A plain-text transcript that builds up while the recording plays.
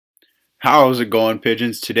How's it going,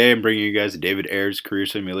 Pigeons? Today I'm bringing you guys a David Ayres career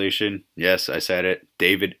simulation. Yes, I said it.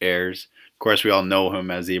 David Ayres. Of course, we all know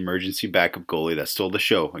him as the emergency backup goalie that stole the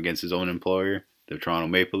show against his own employer, the Toronto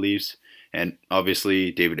Maple Leafs. And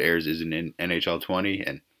obviously, David Ayres isn't in NHL20,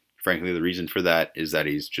 and frankly, the reason for that is that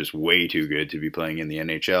he's just way too good to be playing in the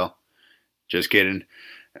NHL. Just kidding.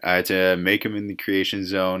 To make him in the creation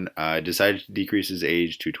zone, I decided to decrease his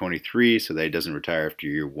age to 23 so that he doesn't retire after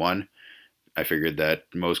year one. I figured that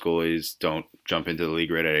most goalies don't jump into the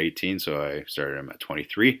league right at 18, so I started him at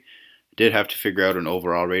 23. Did have to figure out an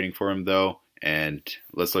overall rating for him, though, and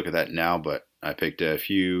let's look at that now, but I picked a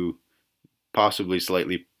few possibly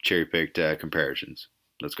slightly cherry-picked comparisons.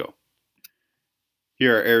 Let's go.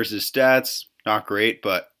 Here are Ayres' stats. Not great,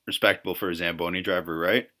 but respectable for a Zamboni driver,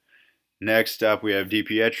 right? Next up, we have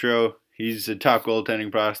DiPietro. He's a top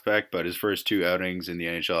goaltending prospect, but his first two outings in the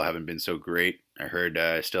NHL haven't been so great. I heard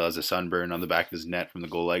still has a sunburn on the back of his net from the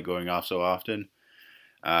goal light going off so often.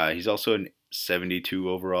 He's also an 72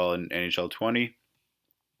 overall in NHL20.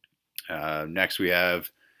 Next, we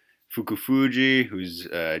have Fukufuji, who's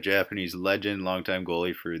a Japanese legend, longtime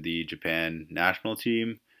goalie for the Japan national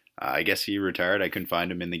team. I guess he retired. I couldn't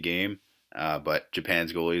find him in the game, but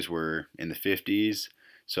Japan's goalies were in the 50s,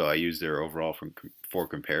 so I used their overall for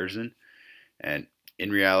comparison. And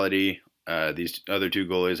in reality, these other two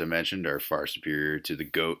goalies I mentioned are far superior to the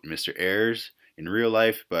GOAT, Mr. Ayres, in real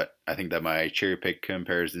life, but I think that my cherry pick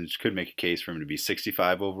comparisons could make a case for him to be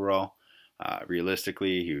 65 overall.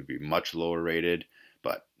 Realistically, he would be much lower rated,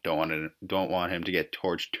 but don't want him to get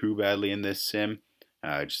torched too badly in this sim,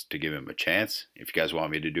 just to give him a chance. If you guys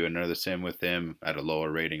want me to do another sim with him at a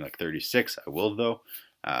lower rating like 36, I will though.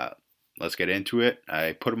 Let's get into it.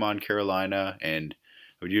 I put him on Carolina, and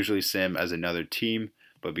I would usually sim as another team,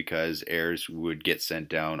 but because Ayres would get sent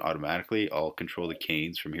down automatically, I'll control the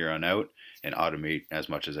Canes from here on out and automate as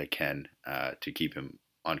much as I can to keep him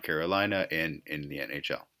on Carolina and in the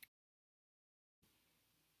NHL.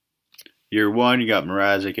 Year one, you got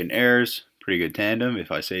Mrazek and Ayres. Pretty good tandem,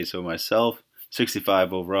 if I say so myself.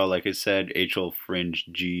 65 overall, like I said. HL fringe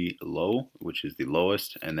G low, which is the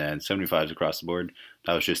lowest, and then 75s across the board.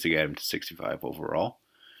 That was just to get him to 65 overall.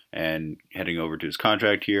 And heading over to his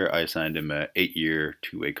contract here, I signed him an 8-year,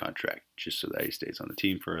 two-way contract, just so that he stays on the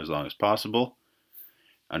team for as long as possible.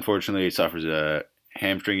 Unfortunately, he suffers a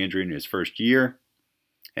hamstring injury in his first year.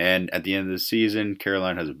 And at the end of the season,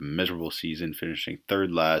 Carolina has a miserable season, finishing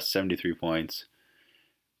third last, 73 points.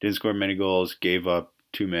 Didn't score many goals, gave up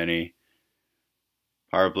too many.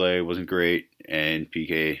 Power play wasn't great, and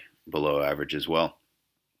PK below average as well.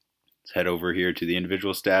 Let's head over here to the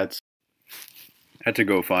individual stats. Had to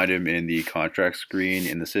go find him in the contract screen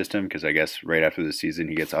in the system because I guess right after the season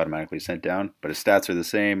he gets automatically sent down. But his stats are the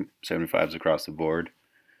same, 75s across the board.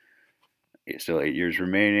 Still 8 years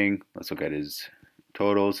remaining. Let's look at his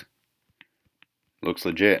totals. Looks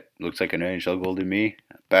legit. Looks like an NHL goal to me.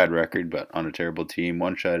 Bad record, but on a terrible team.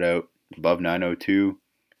 One shutout, above 902,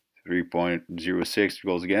 3.06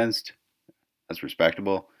 goals against. That's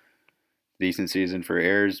respectable. Decent season for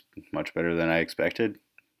Ayres, much better than I expected.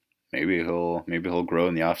 Maybe he'll grow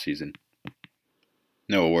in the off season.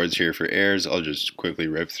 No awards here for Ayres. I'll just quickly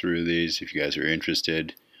rip through these if you guys are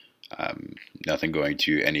interested. Nothing going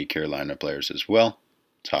to any Carolina players as well.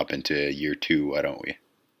 Let's hop into year two, why don't we?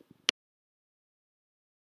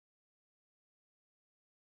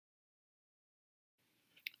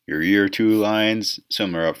 Your year two lines,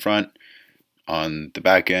 similar up front. On the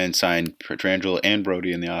back end, signed Petrangelo and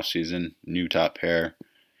Brody in the offseason. New top pair.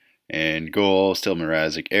 And goal, still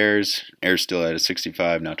Mrazek, Ayres. Ayres still at a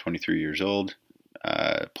 65, now 23 years old.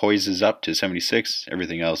 Poise is up to 76.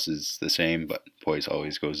 Everything else is the same, but poise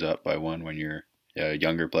always goes up by one when you're a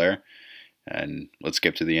younger player. And let's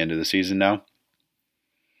skip to the end of the season now.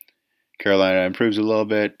 Carolina improves a little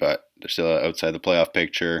bit, but they're still outside the playoff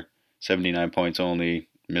picture. 79 points only.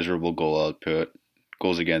 Miserable goal output.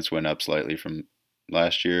 Goals against went up slightly from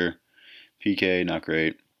last year. PK, not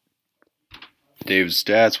great. Dave's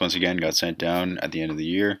stats, once again, got sent down at the end of the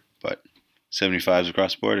year, but 75s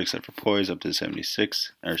across the board, except for poise, up to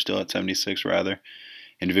 76, or still at 76, rather.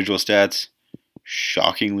 Individual stats,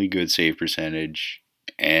 shockingly good save percentage,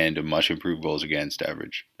 and a much improved goals against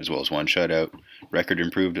average, as well as one shutout. Record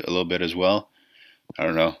improved a little bit as well. I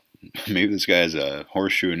don't know. Maybe this guy has a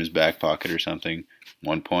horseshoe in his back pocket or something.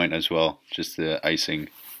 1 point as well. Just the icing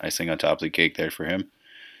on top of the cake there for him.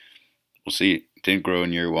 We'll see. Didn't grow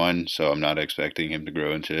in year one, so I'm not expecting him to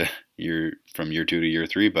grow into from year two to year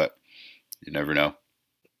three, but you never know.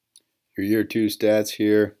 Your year two stats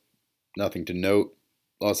here, nothing to note.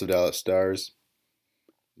 Lots of Dallas Stars.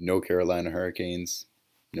 No Carolina Hurricanes.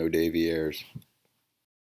 No Davy Ayres.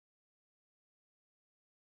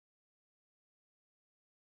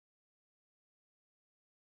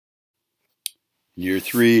 Year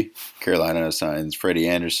 3, Carolina signs Freddie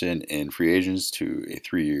Anderson in free agents to a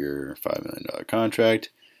 3-year, $5 million contract.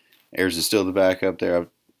 Ayres is still the backup there,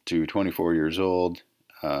 up to 24 years old.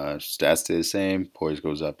 Stats stay the same. Poise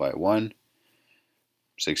goes up by 1.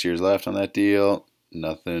 6 years left on that deal.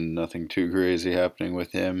 Nothing too crazy happening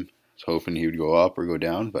with him. I was hoping he would go up or go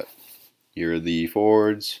down, but here are the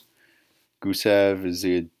forwards. Gusev is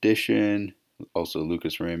the addition. Also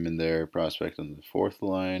Lucas Raymond there, prospect on the 4th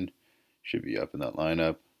line. Should be up in that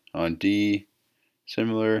lineup. On D,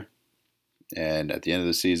 similar. And at the end of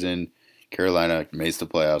the season, Carolina makes the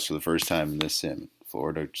playoffs for the first time in this sim.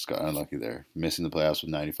 Florida just got unlucky there, missing the playoffs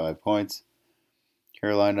with 95 points.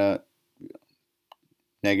 Carolina,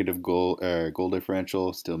 negative goal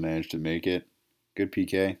differential, still managed to make it. Good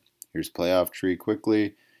PK. Here's playoff tree quickly.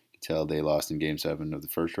 You can tell they lost in Game 7 of the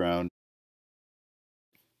first round.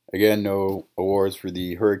 Again, no awards for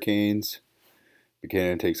the Hurricanes.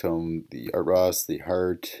 Buchanan takes home the Art Ross, the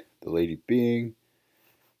Hart, the Lady Byng.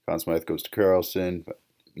 Conn Smythe goes to Carlson, but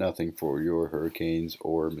nothing for your Hurricanes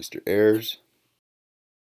or Mr. Ayres.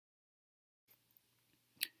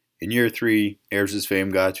 In year 3, Ayres'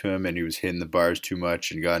 fame got to him and he was hitting the bars too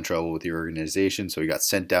much and got in trouble with the organization, so he got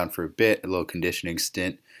sent down for a bit, a little conditioning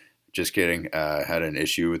stint. Just kidding, had an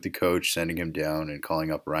issue with the coach sending him down and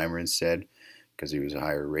calling up Reimer instead because he was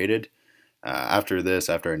higher rated. After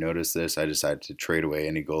I noticed this, I decided to trade away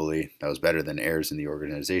any goalie that was better than Ayres in the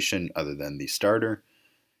organization other than the starter.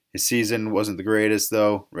 His season wasn't the greatest,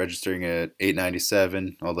 though, registering at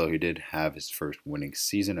 .897, although he did have his first winning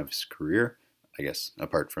season of his career, I guess,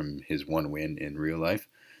 apart from his one win in real life.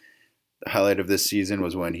 The highlight of this season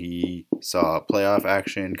was when he saw playoff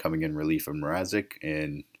action coming in relief of Mrazek,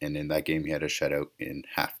 and in that game he had a shutout in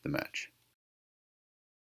half the match.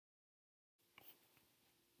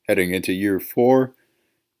 Heading into year 4,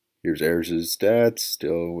 here's Ayres' stats,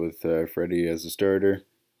 still with Freddie as a starter.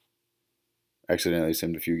 Accidentally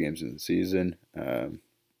simmed a few games in the season.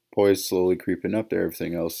 Poise slowly creeping up there,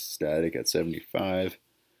 everything else static at 75.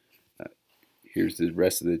 Here's the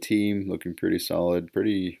rest of the team, looking pretty solid,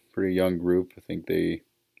 pretty young group. I think they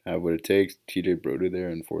have what it takes. TJ Broder there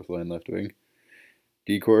in 4th line left wing.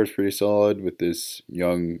 D-core is pretty solid with this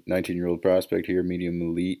young 19-year-old prospect here, medium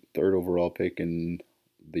elite, 3rd overall pick in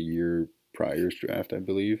the year prior's draft, I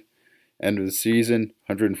believe. End of the season,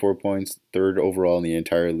 104 points, 3rd overall in the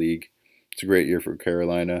entire league. It's a great year for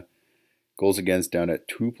Carolina. Goals against down at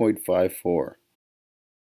 2.54.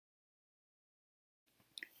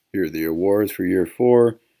 Here are the awards for year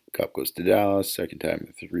 4. Cup goes to Dallas, second time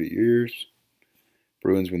in 3 years.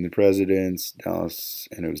 Bruins win the Presidents. It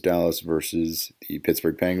was Dallas versus the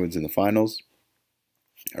Pittsburgh Penguins in the finals.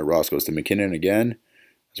 Ross goes to McKinnon again,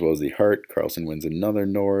 as well as the Hart. Carlson wins another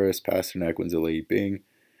Norris. Pasternak wins a Lady Byng.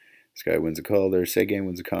 This guy wins a Calder. Seguin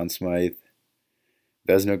wins a Conn Smythe.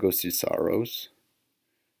 Vezina goes to Saros.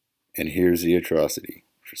 And here's the atrocity.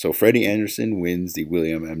 So Freddie Anderson wins the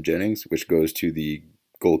William M. Jennings, which goes to the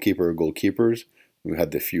goalkeeper of goalkeepers, who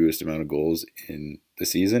had the fewest amount of goals in the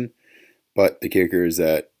season. But the kicker is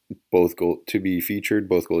that to be featured,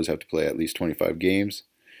 both goalies have to play at least 25 games.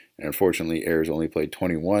 And unfortunately, Ayres only played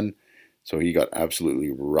 21, so he got absolutely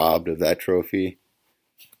robbed of that trophy.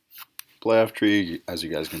 Playoff tree, as you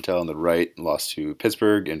guys can tell on the right, lost to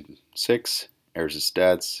Pittsburgh in 6. Ayres'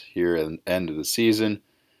 stats here at the end of the season,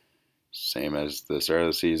 same as the start of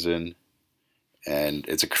the season. And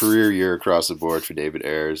it's a career year across the board for David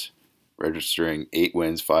Ayres, registering 8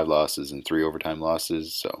 wins, 5 losses, and 3 overtime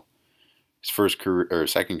losses. So his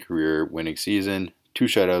second career winning season, 2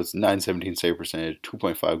 shutouts, .917 save percentage,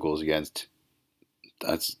 2.5 goals against.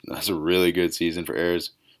 That's a really good season for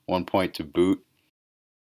Ayres. 1 point to boot.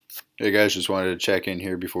 Hey guys, just wanted to check in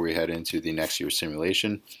here before we head into the next year's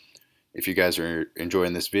simulation. If you guys are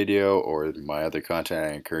enjoying this video or my other content,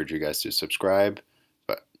 I encourage you guys to subscribe.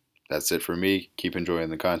 But that's it for me. Keep enjoying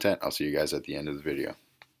the content. I'll see you guys at the end of the video.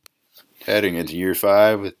 Heading into year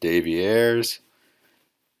 5 with Davey Ayres.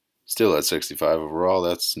 Still at 65 overall.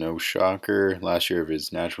 That's no shocker. Last year of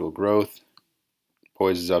his natural growth.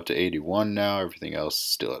 Poise is up to 81 now. Everything else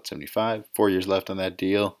still at 75. 4 years left on that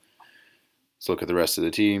deal. Let's look at the rest of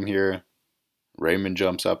the team here. Raymond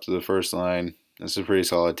jumps up to the first line. This is a pretty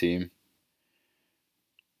solid team.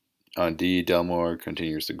 On D, Delmore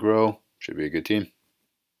continues to grow. Should be a good team.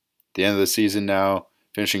 At the end of the season now,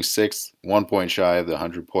 finishing 6th, 1 point shy of the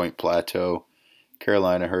 100-point plateau.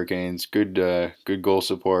 Carolina Hurricanes, good goal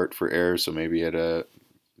support for Ayres, so maybe had a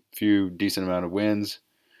few decent amount of wins.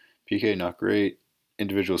 PK, not great.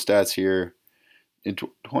 Individual stats here. In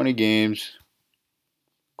 20 games,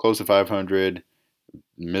 close to 500,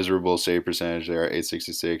 miserable save percentage there at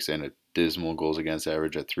 .866, and a dismal goals against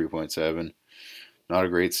average at 3.7. Not a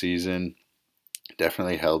great season.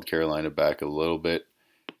 Definitely held Carolina back a little bit.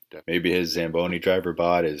 Maybe his Zamboni driver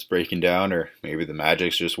bot is breaking down, or maybe the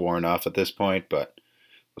magic's just worn off at this point, but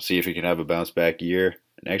we'll see if he can have a bounce back year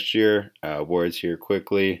next year. Awards here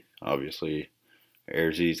quickly. Obviously,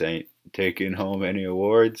 Ayres ain't taking home any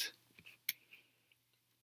awards.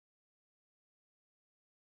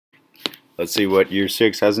 Let's see what year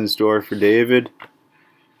 6 has in store for David.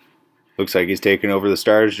 Looks like he's taking over the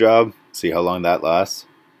starter's job. See how long that lasts.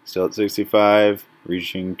 Still at 65,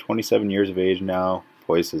 reaching 27 years of age now.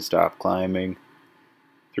 Poised to stop climbing.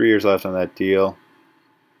 3 years left on that deal.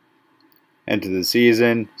 End of the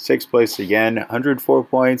season, 6th place again, 104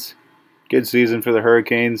 points. Good season for the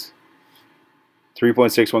Hurricanes.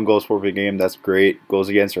 3.61 goals for per game, that's great. Goals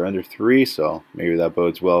against are under 3, so maybe that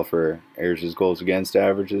bodes well for Ayres' goals against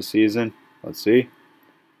average this season. Let's see.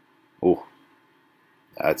 Oh,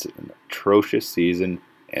 that's an atrocious season,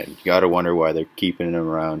 and you gotta wonder why they're keeping him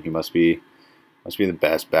around. He must be the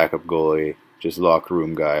best backup goalie, just locker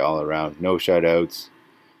room guy all around. No shutouts.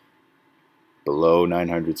 Below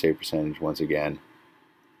 900 save percentage once again.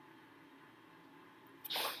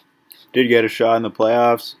 Did get a shot in the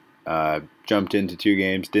playoffs. Jumped into 2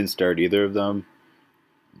 games. Didn't start either of them.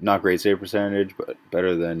 Not great save percentage, but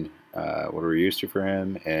better than what we're used to for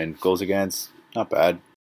him. And goals against, not bad.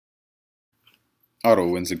 Ottawa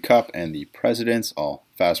wins the Cup and the Presidents. I'll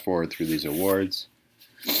fast forward through these awards.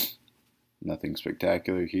 Nothing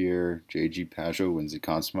spectacular here. J.G. Pajot wins the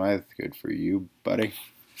Conn Smythe. Good for you, buddy.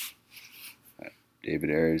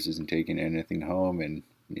 David Ayres isn't taking anything home, and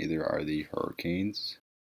neither are the Hurricanes.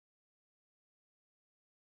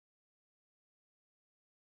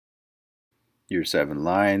 Year 7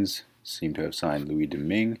 Lions seem to have signed Louis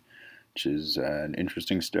Domingue, which is an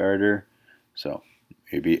interesting starter. So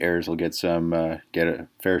maybe Ayres will get a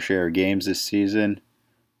fair share of games this season.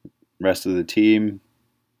 Rest of the team,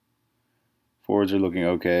 forwards are looking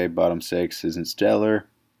okay. Bottom 6 isn't stellar.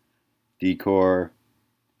 Decor,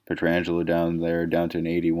 Pietrangelo down there, down to an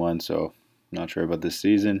 81, so not sure about this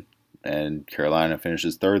season. And Carolina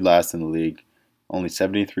finishes 3rd last in the league, only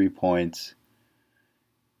 73 points.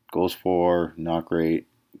 Goals for, not great.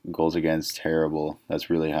 Goals against, terrible. That's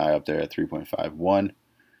really high up there at 3.51.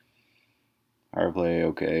 Power play,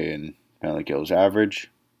 okay, and penalty kills,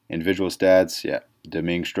 average. Individual stats, yeah,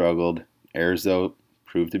 Domingue struggled. Ayres, though,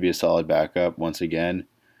 proved to be a solid backup once again.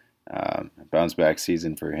 Bounce back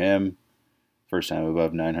season for him. First time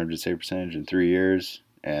above 900 save percentage in 3 years,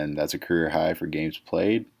 and that's a career high for games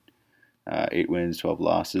played. 8 wins, 12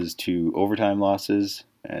 losses, 2 overtime losses,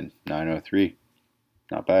 and 903.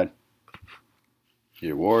 Not bad. The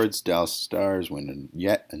awards, Dallas Stars win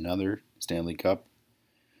yet another Stanley Cup.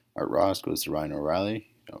 Art Ross goes to Ryan O'Reilly.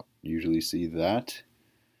 You don't usually see that.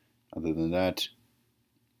 Other than that,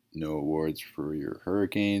 no awards for your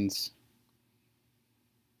Hurricanes.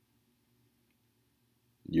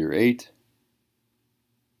 Year 8.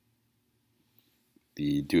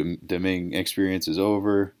 The Domingue experience is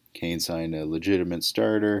over. Kane signed a legitimate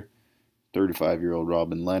starter. 35-year-old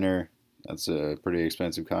Robin Lehner. That's a pretty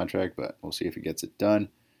expensive contract, but we'll see if he gets it done.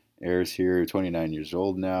 Ayres here, 29 years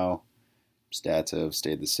old now. Stats have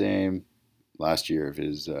stayed the same. Last year of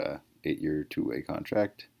his 8-year 2-way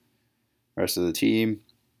contract. Rest of the team,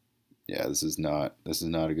 yeah, this is not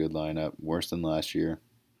a good lineup. Worse than last year.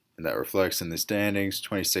 And that reflects in the standings.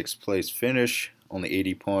 26th place finish, only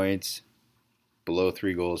 80 points. Below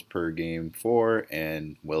 3 goals per game for,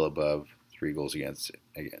 and well above 3 goals against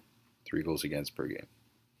again. 3 goals against per game.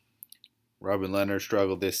 Robin Lehner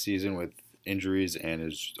struggled this season with injuries and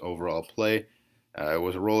his overall play. It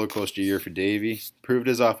was a roller coaster year for Davey. Proved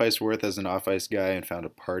his off-ice worth as an off-ice guy and found a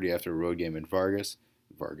party after a road game in Vegas.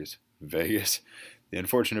 The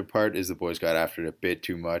unfortunate part is the boys got after it a bit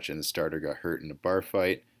too much and the starter got hurt in a bar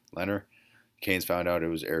fight. Lehner. Canes found out it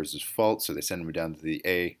was Ayres' fault, so they sent him down to the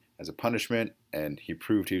A as a punishment, and he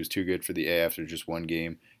proved he was too good for the A after just 1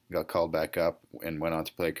 game. He got called back up and went on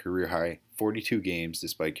to play a career-high 42 games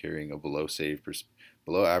despite carrying a below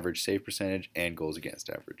average save percentage and goals against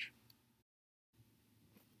average.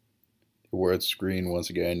 The awards screen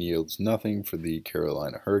once again yields nothing for the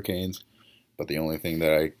Carolina Hurricanes, but the only thing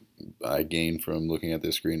that I gained from looking at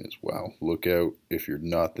this screen is, wow, look out if you're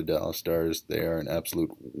not the Dallas Stars. They are an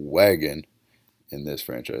absolute wagon in this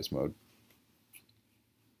franchise mode.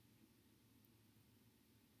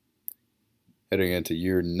 Heading into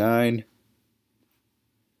year 9,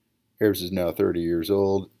 Ayres is now 30 years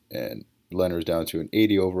old, and Lehner's down to an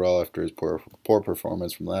 80 overall after his poor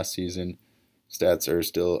performance from last season. Stats are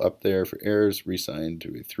still up there for Ayres, re-signed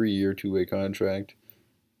to a 3-year 2-way contract.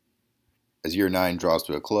 As year 9 draws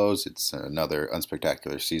to a close, it's another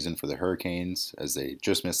unspectacular season for the Hurricanes as they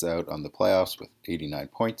just missed out on the playoffs with 89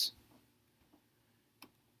 points.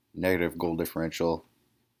 Negative goal differential,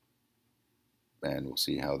 and we'll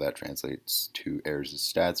see how that translates to Ayres'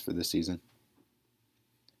 stats for this season.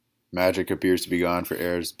 Magic appears to be gone for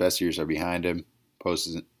Ayres. Best years are behind him.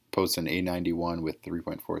 Posts an A91 with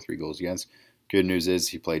 3.43 goals against. Good news is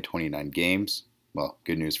he played 29 games. Well,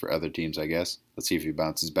 good news for other teams, I guess. Let's see if he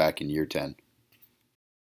bounces back in year 10.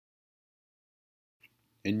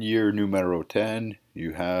 In year numero 10,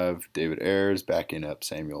 you have David Ayres backing up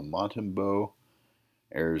Samuel Montembeault.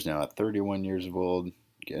 Ayres now at 31 years of old,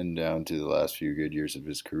 getting down to the last few good years of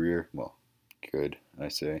his career. Well, good, I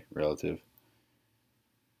say, relative.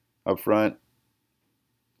 Up front,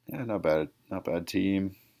 yeah, not bad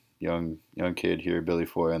team. Young kid here, Billy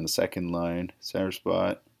Foy on the second line, center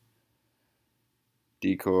spot.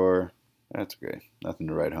 Decor, that's okay. Nothing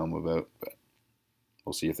to write home about, but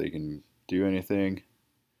we'll see if they can do anything.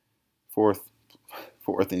 Fourth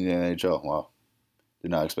in the NHL. Wow,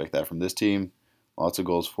 did not expect that from this team. Lots of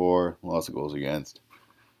goals for, lots of goals against.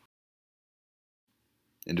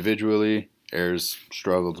 Individually, Ayres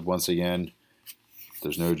struggled once again.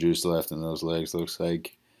 There's no juice left in those legs, looks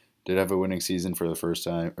like. Did have a winning season for the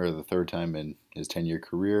third time in his 10-year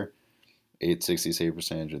career. .860 save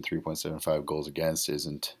percentage and 3.75 goals against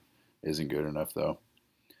isn't good enough though.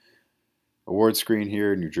 Award screen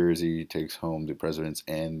here, New Jersey takes home the Presidents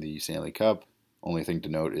and the Stanley Cup. Only thing to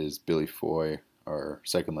note is Billy Foy, our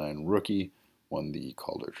second line rookie, won the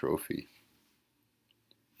Calder Trophy.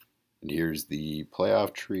 And here's the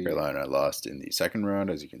playoff tree. Carolina lost in the second round,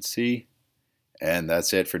 as you can see. And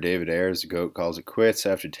that's it for David Ayres. The GOAT calls it quits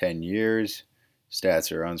after 10 years.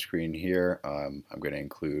 Stats are on screen here. I'm going to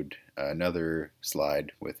include another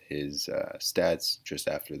slide with his stats just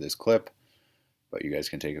after this clip. But you guys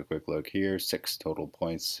can take a quick look here. 6 total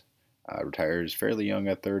points. Retires fairly young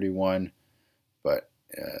at 31. But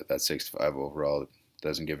that 65 overall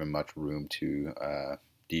doesn't give him much room to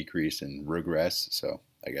decrease and regress. So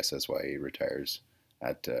I guess that's why he retires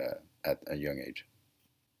at a young age.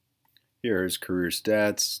 Here are his career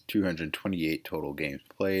stats: 228 total games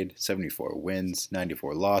played, 74 wins,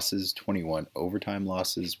 94 losses, 21 overtime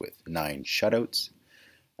losses with 9 shutouts,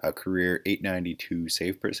 a career .892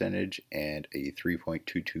 save percentage, and a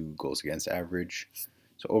 3.22 goals against average.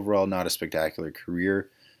 So overall, not a spectacular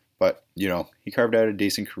career, but he carved out a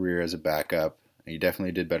decent career as a backup. He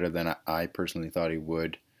definitely did better than I personally thought he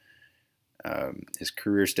would. His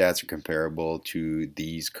career stats are comparable to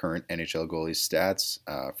these current NHL goalies' stats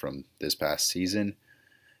from this past season.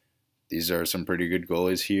 These are some pretty good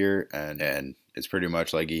goalies here, and it's pretty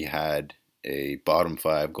much like he had a bottom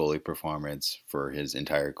 5 goalie performance for his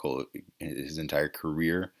entire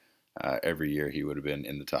career. Every year he would have been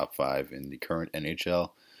in the top 5 in the current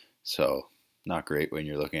NHL. So not great when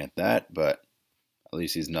you're looking at that, but at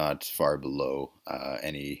least he's not far below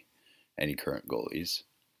any current goalies.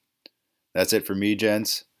 That's it for me,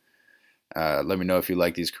 gents. Let me know if you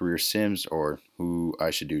like these career sims or who I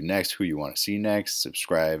should do next, who you want to see next.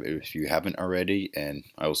 Subscribe if you haven't already, and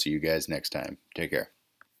I will see you guys next time. Take care.